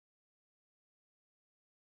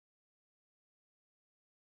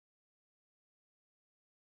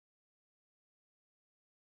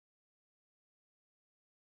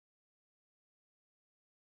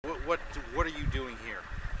what are you doing here?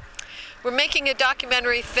 We're making a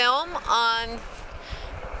documentary film on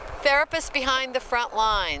therapists behind the front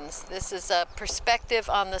lines. This is a perspective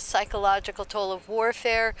on the psychological toll of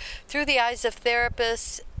warfare through the eyes of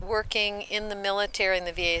therapists working in the military and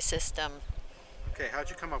the VA system. Okay,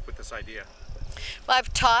 how'd you come up with this idea? Well,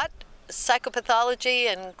 I've taught psychopathology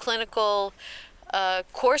and clinical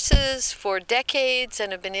courses for decades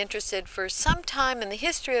and have been interested for some time in the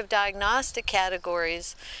history of diagnostic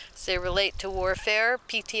categories as they relate to warfare,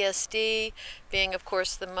 PTSD being, of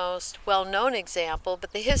course, the most well-known example,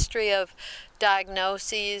 but the history of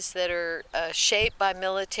diagnoses that are shaped by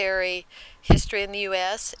military history in the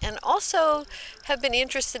U.S., and also have been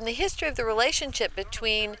interested in the history of the relationship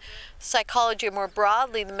between psychology, or more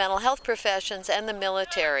broadly, the mental health professions and the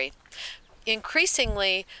military.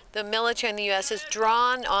 Increasingly, the military in the U.S. is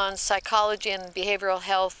drawn on psychology and behavioral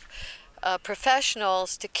health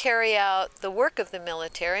professionals to carry out the work of the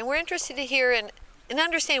military, and we're interested to hear and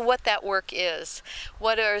understand what that work is.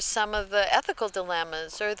 What are some of the ethical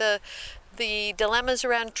dilemmas or the dilemmas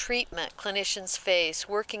around treatment clinicians face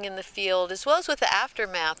working in the field, as well as with the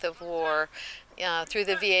aftermath of war through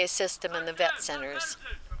the VA system and the vet centers.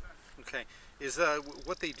 Okay. Is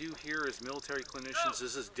what they do here as military clinicians,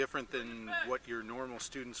 is this different than what your normal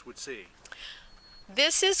students would see?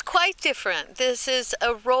 This is quite different. This is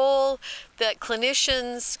a role that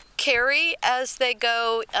clinicians carry as they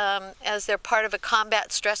go, as they're part of a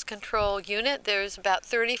combat stress control unit. There's about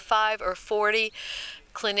 35 or 40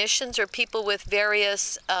 clinicians or people with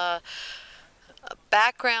various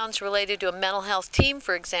backgrounds related to a mental health team,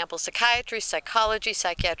 for example, psychiatry, psychology,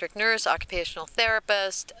 psychiatric nurse, occupational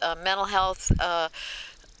therapist, mental health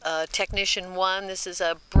technician 1. This is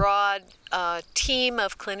a broad team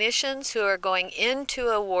of clinicians who are going into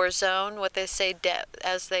a war zone, what they say,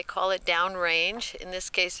 as they call it, downrange. In this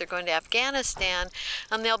case, they're going to Afghanistan,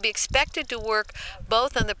 and they'll be expected to work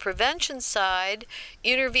both on the prevention side,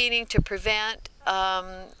 intervening to prevent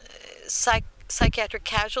psychiatric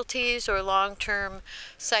casualties or long-term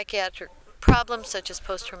psychiatric problems such as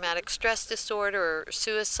post-traumatic stress disorder or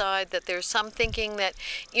suicide, that there's some thinking that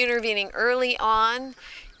intervening early on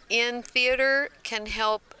in theater can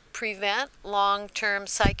help prevent long-term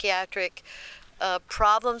psychiatric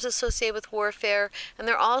problems associated with warfare. And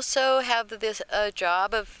they also have this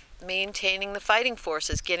job of maintaining the fighting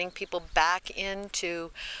forces, getting people back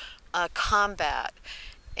into combat.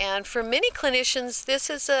 And for many clinicians, this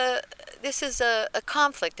is a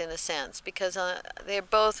conflict in a sense, because they're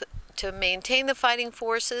both to maintain the fighting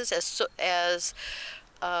forces as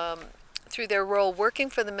through their role working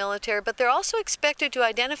for the military, but they're also expected to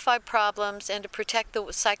identify problems and to protect the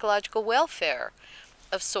psychological welfare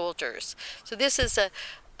of soldiers. So this is a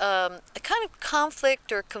kind of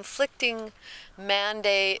conflict or conflicting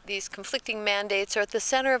mandate. These conflicting mandates are at the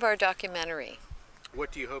center of our documentary.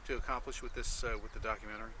 What do you hope to accomplish with this, with the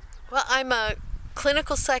documentary? Well, I'm a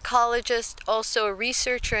clinical psychologist, also a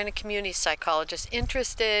researcher and a community psychologist,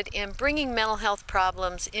 interested in bringing mental health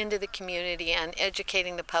problems into the community and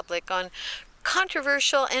educating the public on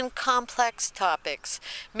controversial and complex topics.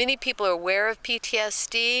 Many people are aware of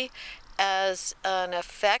PTSD as an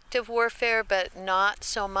effect of warfare, but not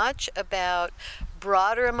so much about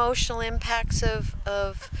broader emotional impacts of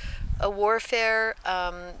a warfare,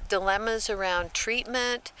 dilemmas around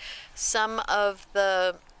treatment, some of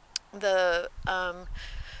the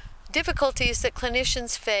difficulties that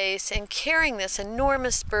clinicians face in carrying this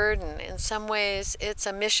enormous burden. In some ways, it's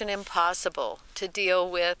a mission impossible to deal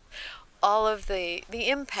with all of the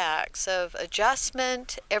impacts of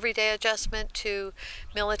adjustment, everyday adjustment to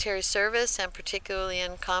military service, and particularly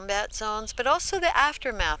in combat zones, but also the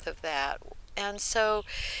aftermath of that. And so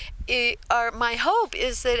my hope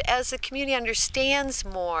is that as the community understands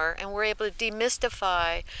more and we're able to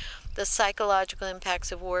demystify the psychological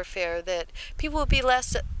impacts of warfare, that people will be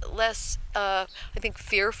less I think,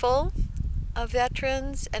 fearful of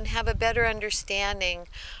veterans and have a better understanding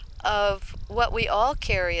of what we all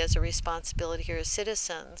carry as a responsibility here as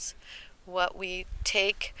citizens, what we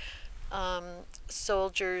take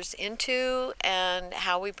soldiers into and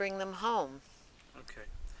how we bring them home. Okay.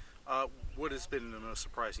 What has been the most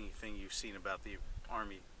surprising thing you've seen about the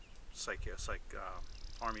Army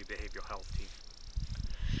Army behavioral health team?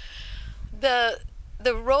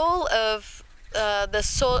 The role of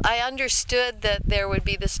I understood that there would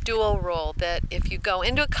be this dual role, that if you go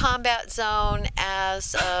into a combat zone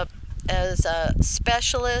as a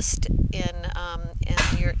specialist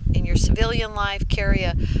in your civilian life, carry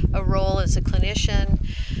a role as a clinician,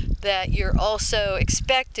 that you're also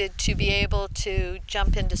expected to be able to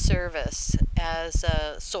jump into service as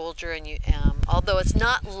a soldier, and you although it's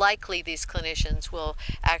not likely these clinicians will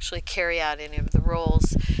actually carry out any of the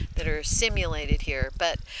roles that are simulated here.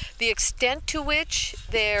 But the extent to which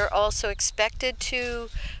they're also expected to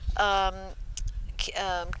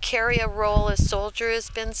carry a role as soldier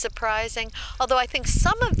has been surprising, although I think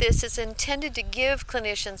some of this is intended to give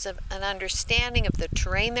clinicians an understanding of the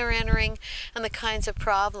terrain they're entering and the kinds of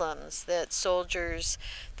problems that soldiers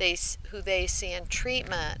who they see in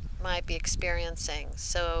treatment might be experiencing.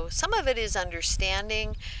 So some of it is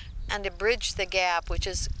understanding and to bridge the gap, which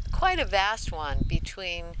is quite a vast one,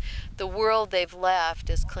 between the world they've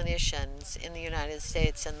left as clinicians in the United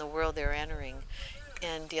States and the world they're entering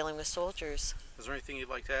and dealing with soldiers. Is there anything you'd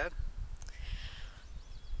like to add?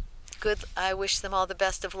 Good. I wish them all the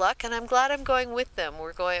best of luck, and I'm glad I'm going with them.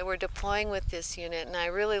 We're deploying with this unit, and I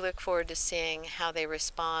really look forward to seeing how they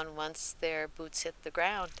respond once their boots hit the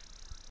ground.